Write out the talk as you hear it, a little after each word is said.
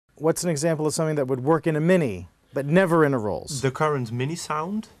what's an example of something that would work in a Mini, but never in a Rolls? The current Mini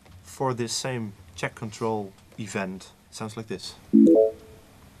sound for this same check control event sounds like this.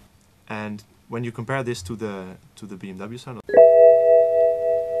 And when you compare this to the BMW sound,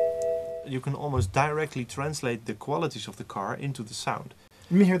 you can almost directly translate the qualities of the car into the sound.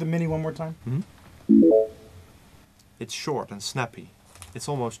 Let me hear the Mini one more time. It's short and snappy. It's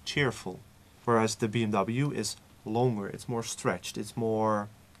almost cheerful. Whereas the BMW is longer, it's more stretched, it's more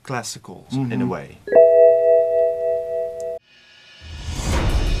classical in a way.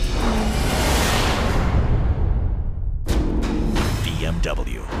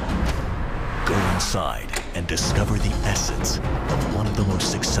 BMW. Go inside and discover the essence of one of the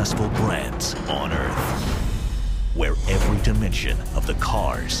most successful brands on Earth, where every dimension of the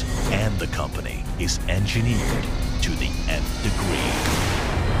cars and the company is engineered to the nth degree.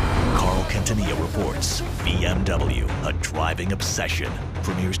 Carl Quintanilla reports BMW, a driving obsession,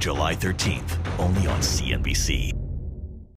 premieres July 13th, only on CNBC.